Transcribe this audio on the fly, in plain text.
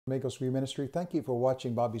Amigos for Your Ministry. Thank you for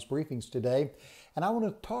watching Bobby's Briefings today. And I want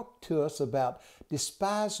to talk to us about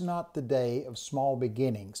despise not the day of small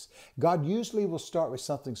beginnings. God usually will start with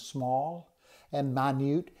something small and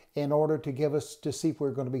minute in order to give us, to see if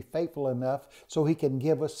we're going to be faithful enough so He can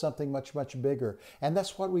give us something much, much bigger. And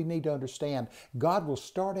that's what we need to understand. God will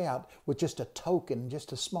start out with just a token,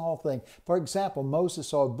 just a small thing. For example, Moses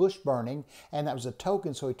saw a bush burning, and that was a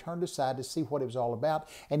token, so he turned aside to see what it was all about,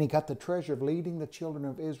 and he got the treasure of leading the children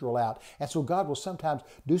of Israel out. And so God will sometimes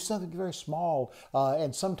do something very small,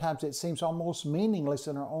 and sometimes it seems almost meaningless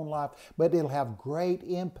in our own life, but it'll have great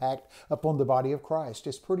impact upon the body of Christ.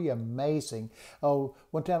 It's pretty amazing. Oh,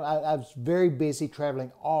 one time I was very busy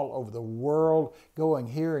traveling all over the world, going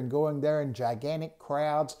here and going there in gigantic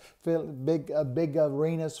crowds, big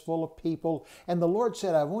arenas full of people. And the Lord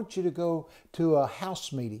said, I want you to go to a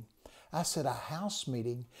house meeting. I said, a house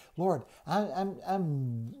meeting? Lord,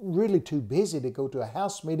 I'm really too busy to go to a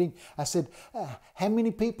house meeting. I said, how many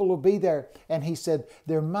people will be there? And he said,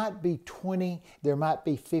 there might be 20, there might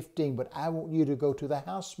be 15, but I want you to go to the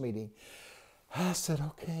house meeting. I said,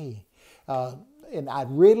 okay. And I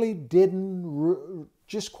really didn't,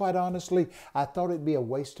 just quite honestly, I thought it'd be a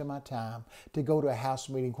waste of my time to go to a house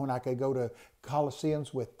meeting when I could go to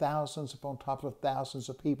coliseums with thousands upon top of thousands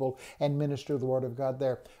of people and minister the Word of God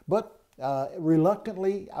there. But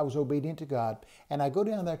reluctantly, I was obedient to God. And I go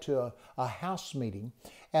down there to a house meeting.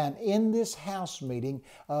 And in this house meeting,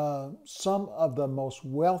 some of the most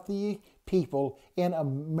wealthy people in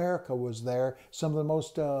America was there. Some of the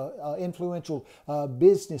most influential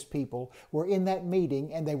business people were in that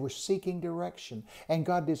meeting, and they were seeking direction. And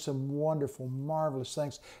God did some wonderful, marvelous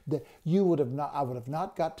things that I would have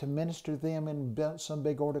not got to minister to them in some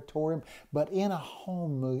big auditorium, but in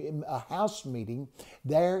a house meeting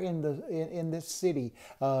there in this city,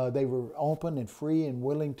 they were open and free and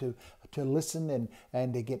willing to listen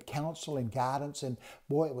and to get counsel and guidance. And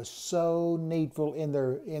boy, it was so needful in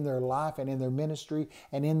their life and in their ministry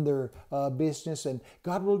and in their business. And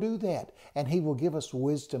God will do that. And He will give us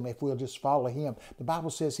wisdom if we'll just follow Him. The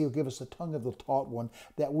Bible says He'll give us the tongue of the taught one,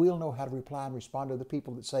 that we'll know how to reply and respond to the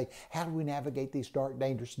people that say, how do we navigate these dark,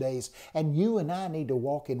 dangerous days? And you and I need to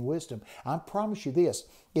walk in wisdom. I promise you this,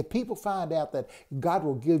 if people find out that God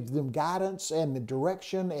will give them guidance and the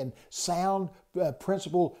direction and sound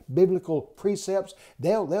principle, biblical precepts,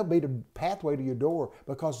 they'll be the pathway to your door,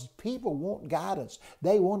 because people want guidance.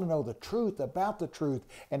 They want to know the truth about the truth.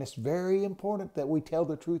 And it's very important that we tell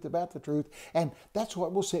the truth about the truth. And that's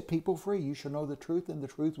what will set people free. You shall know the truth, and the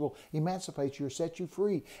truth will emancipate you or set you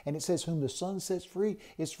free. And it says, whom the Son sets free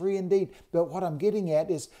is free indeed. But what I'm getting at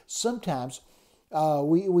is sometimes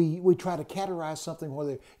we try to categorize something,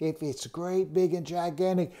 whether if it's great, big, and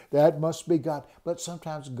gigantic, that must be God. But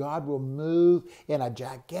sometimes God will move in a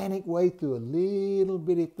gigantic way through a little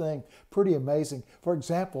bitty thing. Pretty amazing. For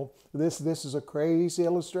example, this is a crazy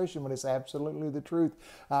illustration, but it's absolutely the truth.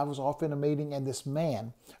 I was off in a meeting, and this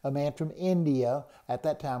man, a man from India, at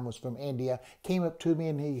that time was from India, came up to me,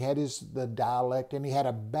 and he had the dialect, and he had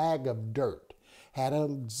a bag of dirt. Had a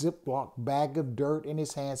Ziploc bag of dirt in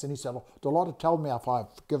his hands, and he said, the Lord had told me if I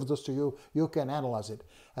give this to you, you can analyze it.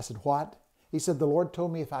 I said, what? He said, the Lord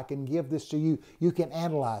told me if I can give this to you, you can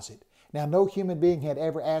analyze it. Now, no human being had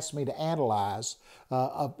ever asked me to analyze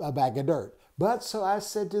a bag of dirt. But so I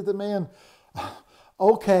said to the man,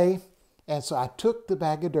 okay. And so I took the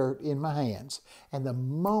bag of dirt in my hands. And the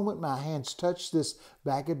moment my hands touched this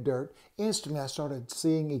bag of dirt, instantly I started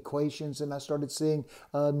seeing equations, and I started seeing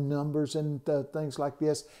numbers and things like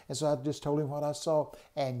this. And so I just told him what I saw.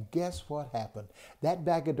 And guess what happened? That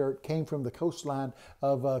bag of dirt came from the coastline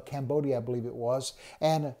of Cambodia, I believe it was.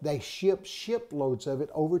 And they shipped shiploads of it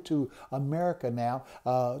over to America now.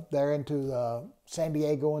 They're into San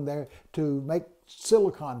Diego and there to make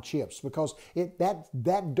silicon chips, because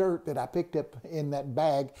that dirt that I picked up in that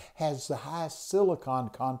bag has the highest silicon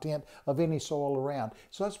content of any soil around.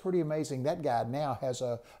 So that's pretty amazing. That guy now has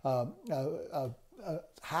a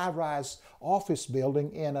high-rise office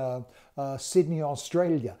building in Sydney,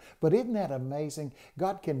 Australia. But isn't that amazing?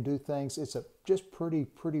 God can do things. It's just pretty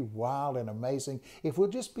wild and amazing. If we'll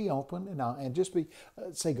just be open and just be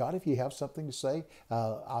say, God, if you have something to say,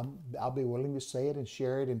 I'll be willing to say it and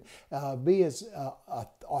share it, and be as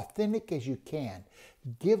authentic as you can.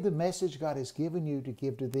 Give the message God has given you to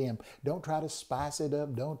give to them. Don't try to spice it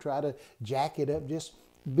up. Don't try to jack it up. Just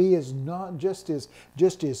be just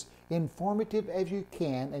as informative as you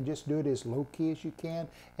can, and just do it as low key as you can,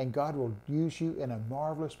 and God will use you in a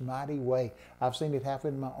marvelous, mighty way. I've seen it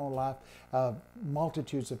happen in my own life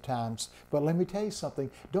multitudes of times. But let me tell you something: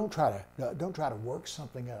 don't try to work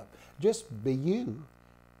something up. Just be you.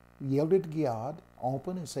 Yielded to God,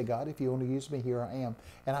 open and say, God, if you want to use me, here I am.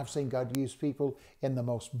 And I've seen God use people in the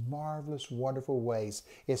most marvelous, wonderful ways.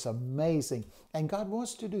 It's amazing. And God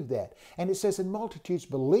wants to do that. And it says, and multitudes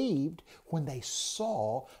believed when they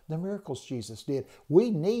saw the miracles Jesus did. We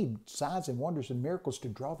need signs and wonders and miracles to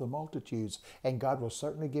draw the multitudes. And God will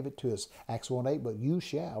certainly give it to us. Acts 1:8, but you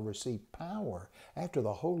shall receive power after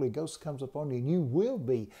the Holy Ghost comes upon you. And you will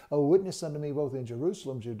be a witness unto me both in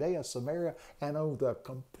Jerusalem, Judea, Samaria, and on the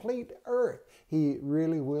complete earth. He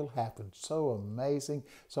really will happen. So amazing.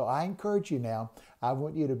 So I encourage you now. I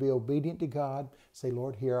want you to be obedient to God. Say,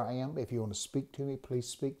 Lord, here I am. If you want to speak to me, please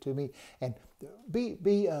speak to me. And be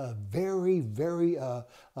very, very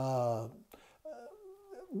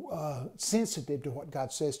sensitive to what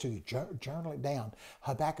God says to you. Journal it down.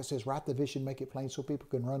 Habakkuk says, write the vision, make it plain so people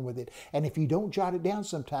can run with it. And if you don't jot it down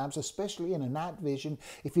sometimes, especially in a night vision,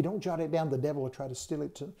 if you don't jot it down, the devil will try to steal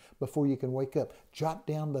it before you can wake up. Jot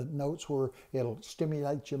down the notes where it'll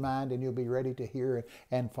stimulate your mind and you'll be ready to hear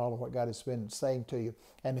and follow what God has been saying to you.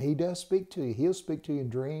 And he does speak to you. He'll speak to you in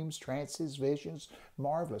dreams, trances, visions.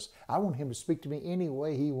 Marvelous. I want him to speak to me any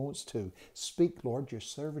way he wants to. Speak, Lord, your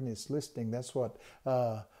servant is listening. That's what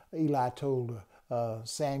Eli told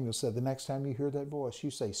Samuel. Said, the next time you hear that voice,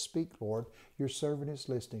 you say, speak, Lord, your servant is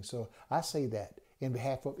listening. So I say that in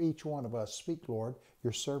behalf of each one of us. Speak, Lord,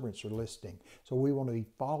 your servants are listening. So we want to be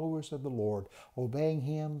followers of the Lord, obeying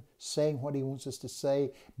him, saying what he wants us to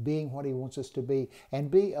say, being what he wants us to be, and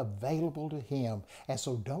be available to him. And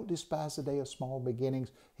so don't despise the day of small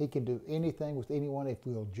beginnings. He can do anything with anyone if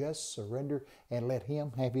we'll just surrender and let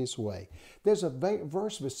him have his way. There's a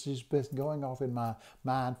verse which has been going off in my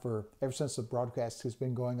mind ever since the broadcast has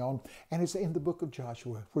been going on, and it's in the book of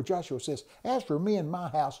Joshua, where Joshua says, as for me and my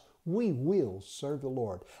house, we will serve the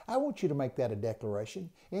Lord. I want you to make that a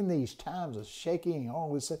declaration. In these times of shaking and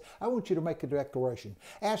all this, I want you to make a declaration.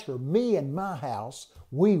 As for me and my house,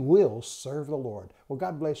 we will serve the Lord. Well,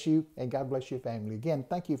 God bless you and God bless your family. Again,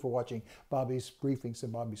 thank you for watching Bobby's Briefings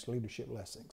and Bobby's Leadership Lessons.